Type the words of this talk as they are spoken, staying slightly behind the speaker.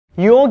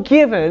You're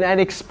given an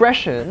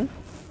expression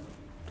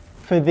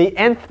for the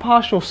nth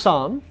partial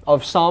sum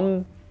of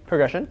some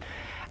progression,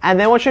 and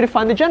they want you to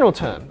find the general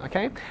term,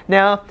 okay?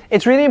 Now,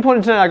 it's really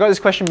important to know, I got this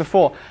question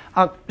before,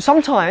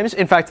 sometimes,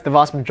 in fact, the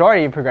vast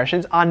majority of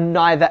progressions are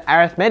neither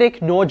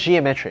arithmetic nor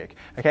geometric,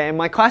 okay? And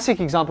my classic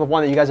example of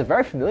one that you guys are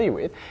very familiar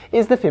with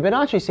is the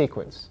Fibonacci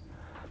sequence.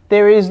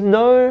 There is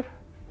no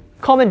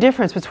common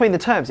difference between the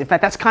terms. In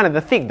fact, that's kind of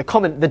the thing.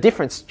 The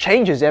difference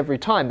changes every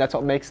time. That's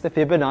what makes the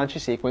Fibonacci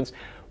sequence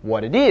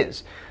what it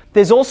is.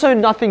 There's also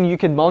nothing you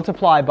can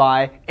multiply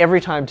by every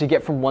time to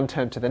get from one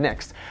term to the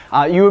next.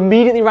 You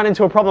immediately run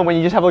into a problem when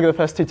you just have a look at the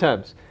first two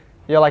terms.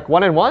 You're like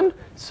 1 and 1,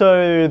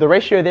 so the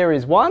ratio there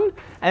is 1, and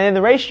then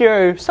the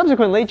ratio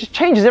subsequently just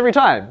changes every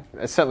time.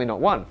 It's certainly not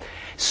 1.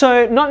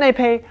 So not an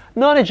AP,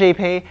 not a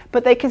GP,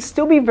 but they can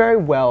still be very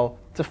well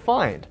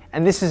defined.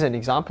 And this is an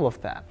example of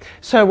that.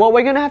 So what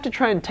we're going to have to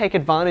try and take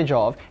advantage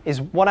of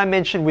is what I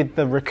mentioned with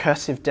the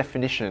recursive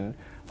definition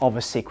of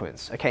a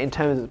sequence, okay, in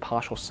terms of the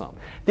partial sum.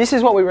 This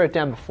is what we wrote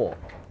down before.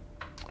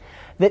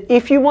 That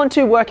if you want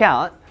to work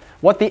out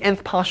what the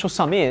nth partial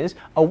sum is,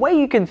 a way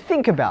you can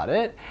think about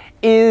it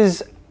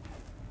is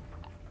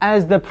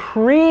as the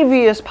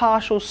previous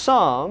partial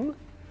sum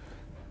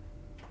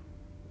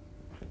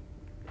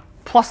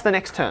plus the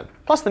next term,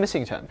 plus the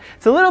missing term.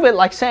 It's a little bit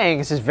like saying,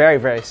 this is very,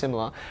 very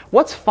similar,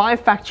 what's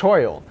 5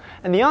 factorial?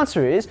 And the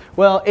answer is,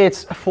 well,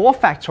 it's 4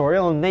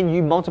 factorial, and then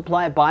you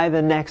multiply it by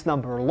the next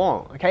number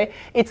along, okay?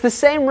 It's the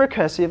same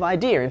recursive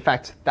idea. In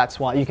fact,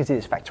 that's why you can see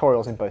there's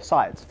factorials in both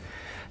sides.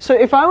 So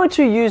if I were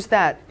to use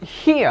that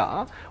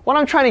here, what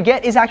I'm trying to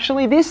get is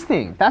actually this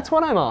thing. That's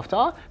what I'm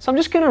after. So I'm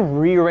just going to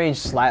rearrange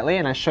slightly,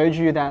 and I showed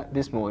you that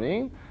this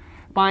morning,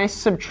 by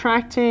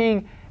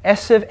subtracting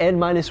s of n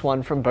minus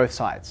 1 from both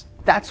sides.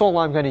 That's all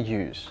I'm going to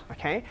use,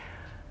 okay?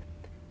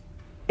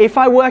 If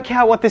I work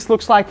out what this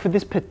looks like for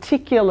this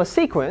particular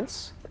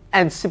sequence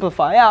and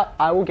simplify out,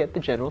 I will get the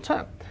general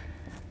term.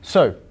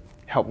 So,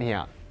 help me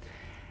out.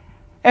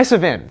 S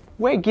of n,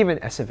 we're given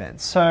S of n,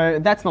 so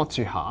that's not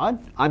too hard.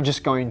 I'm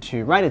just going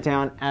to write it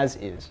down as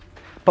is.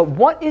 But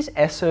what is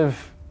S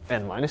of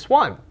n minus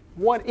 1?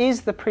 What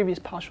is the previous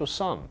partial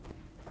sum?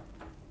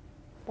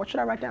 What should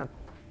I write down?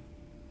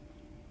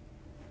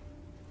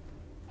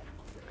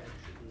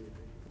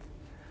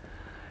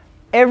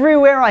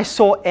 Everywhere I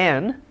saw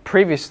n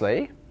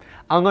previously,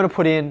 I'm going to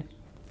put in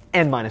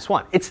n minus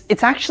 1.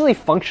 It's actually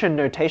function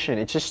notation.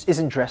 It just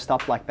isn't dressed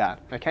up like that,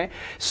 okay?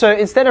 So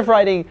instead of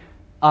writing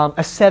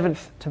a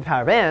seventh to the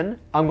power of n,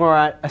 I'm going to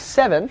write a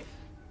seventh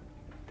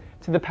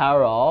to the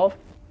power of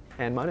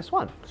n minus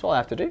 1. That's all I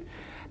have to do.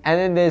 And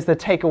then there's the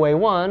take away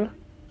 1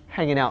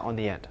 hanging out on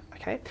the end,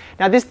 okay?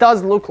 Now this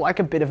does look like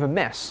a bit of a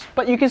mess,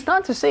 but you can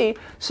start to see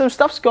some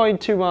stuff's going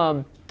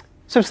to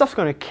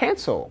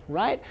cancel,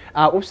 right?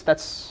 Oops,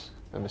 that's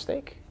a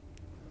mistake.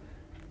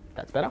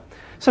 That's better.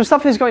 Some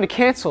stuff is going to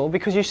cancel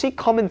because you see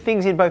common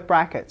things in both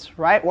brackets,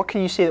 right? What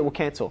can you see that will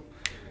cancel?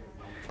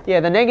 Yeah,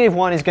 the negative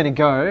 1 is going to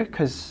go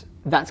because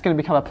that's going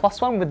to become a plus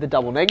 1 with the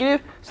double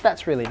negative, so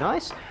that's really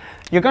nice.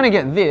 You're going to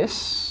get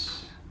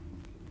this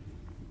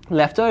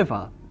left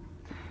over.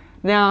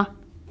 Now,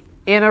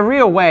 in a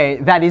real way,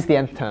 that is the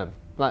nth term.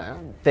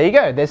 There you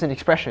go, there's an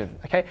expression,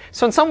 okay?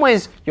 So in some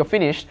ways, you're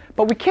finished,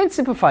 but we can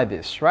simplify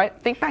this, right?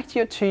 Think back to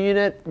your 2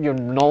 unit, your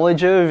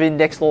knowledge of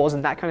index laws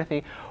and that kind of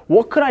thing.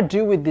 What could I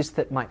do with this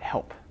that might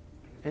help?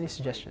 Any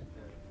suggestion?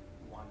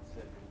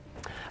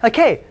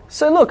 Okay,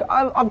 so look,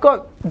 I've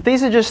got,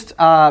 these are just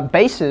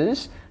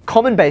bases,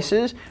 common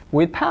bases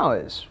with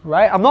powers,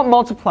 right? I'm not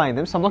multiplying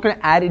them, so I'm not going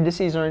to add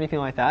indices or anything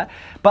like that,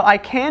 but I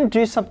can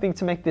do something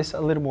to make this a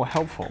little more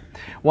helpful.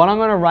 What I'm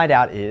going to write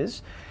out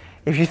is,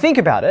 if you think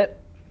about it,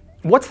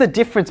 what's the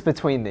difference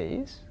between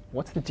these?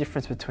 What's the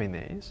difference between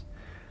these?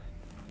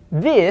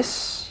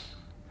 This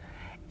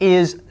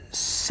is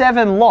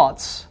 7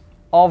 lots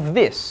of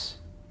this.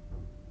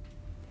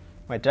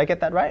 Wait, did I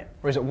get that right?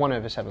 Or is it 1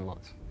 over 7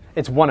 lots?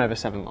 It's 1 over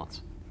 7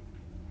 lots.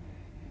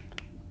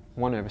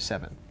 1 over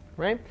 7,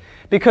 right?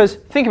 Because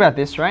think about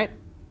this, right?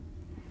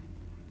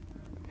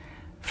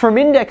 From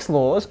index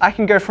laws, I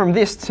can go from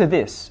this to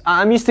this.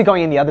 I'm used to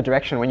going in the other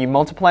direction. When you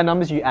multiply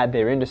numbers, you add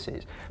their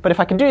indices. But if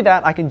I can do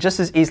that, I can just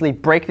as easily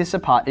break this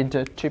apart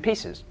into 2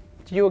 pieces.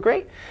 Do you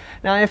agree?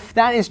 Now, if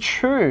that is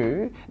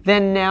true,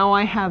 then now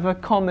I have a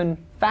common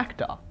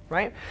factor,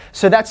 right?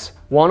 So that's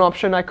one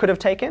option I could have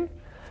taken.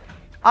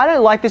 I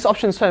don't like this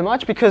option so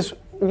much because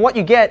what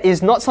you get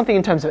is not something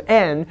in terms of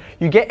n,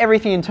 you get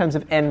everything in terms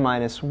of n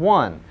minus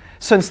 1.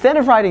 So instead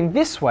of writing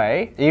this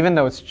way, even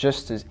though it's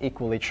just as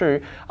equally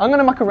true, I'm going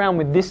to muck around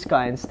with this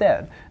guy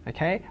instead,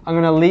 okay? I'm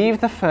going to leave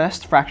the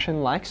first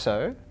fraction like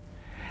so,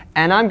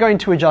 and I'm going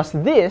to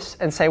adjust this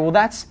and say, well,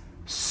 that's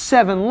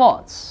 7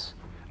 lots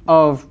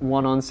of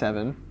 1 on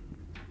 7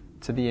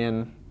 to the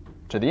n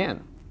to the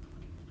n.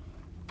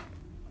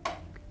 Do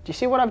you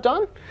see what I've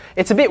done?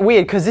 It's a bit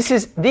weird because this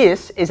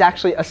is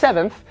actually a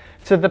 7th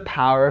to the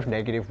power of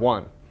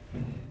 -1.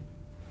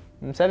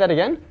 Say that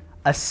again.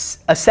 A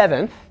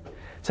 7th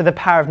to the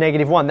power of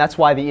 -1. That's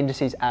why the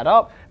indices add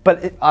up.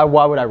 But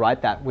why would I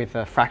write that with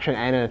a fraction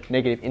and a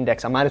negative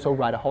index? I might as well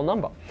write a whole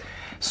number.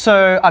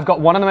 So I've got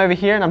one of them over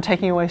here, and I'm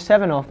taking away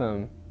 7 of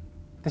them.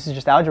 This is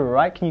just algebra,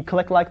 right? Can you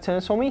collect like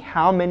terms for me?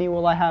 How many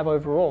will I have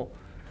overall?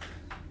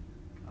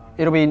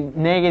 It'll be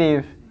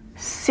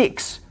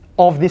 -6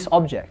 of this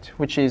object,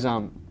 which is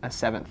a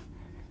 7th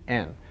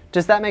n.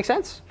 Does that make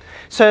sense?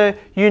 So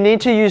you need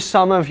to use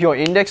some of your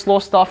index law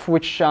stuff,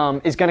 which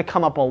is going to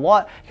come up a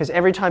lot, because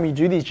every time you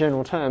do these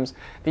general terms,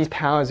 these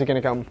powers are going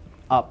to come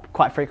up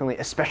quite frequently,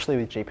 especially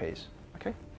with GPs. Okay?